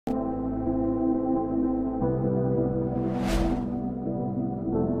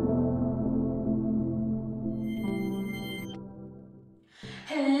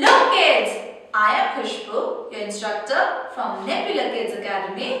I am Khushbu, your instructor from Nebula Kids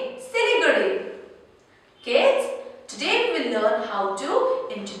Academy, Siliguri. Kids, today we will learn how to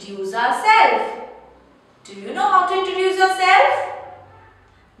introduce ourselves. Do you know how to introduce yourself?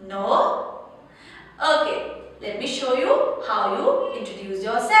 No? Okay, let me show you how you introduce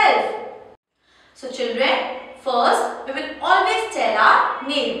yourself. So children, first we will always tell our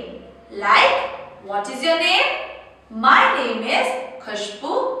name. Like, what is your name? My name is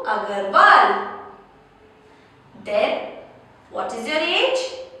Khushbu Agarwal. Then, what is your age?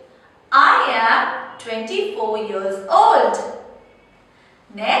 I am 24 years old.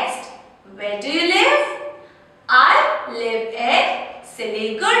 Next, where do you live? I live in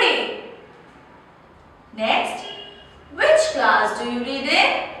Siliguri. Next, which class do you read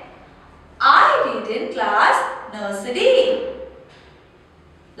in? I read in class nursery.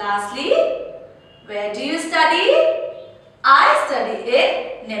 Lastly, where do you study? I study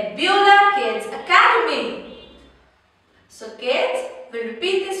in Nebula Kids Academy. So kids, we'll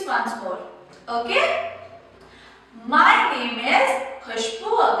repeat this once more. Okay? My name is Khushbu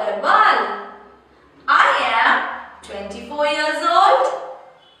Agarwal. I am 24 years old.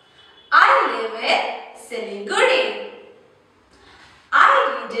 I live in Siliguri.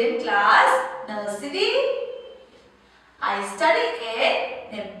 I read in class nursery. I study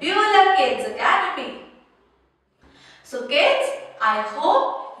in Nebula Kids Academy. So kids, I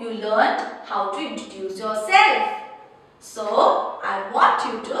hope you learned how to introduce yourself. So, I want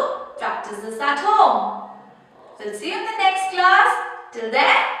you to practice this at home. We'll see you in the next class. Till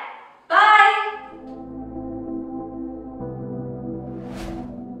then,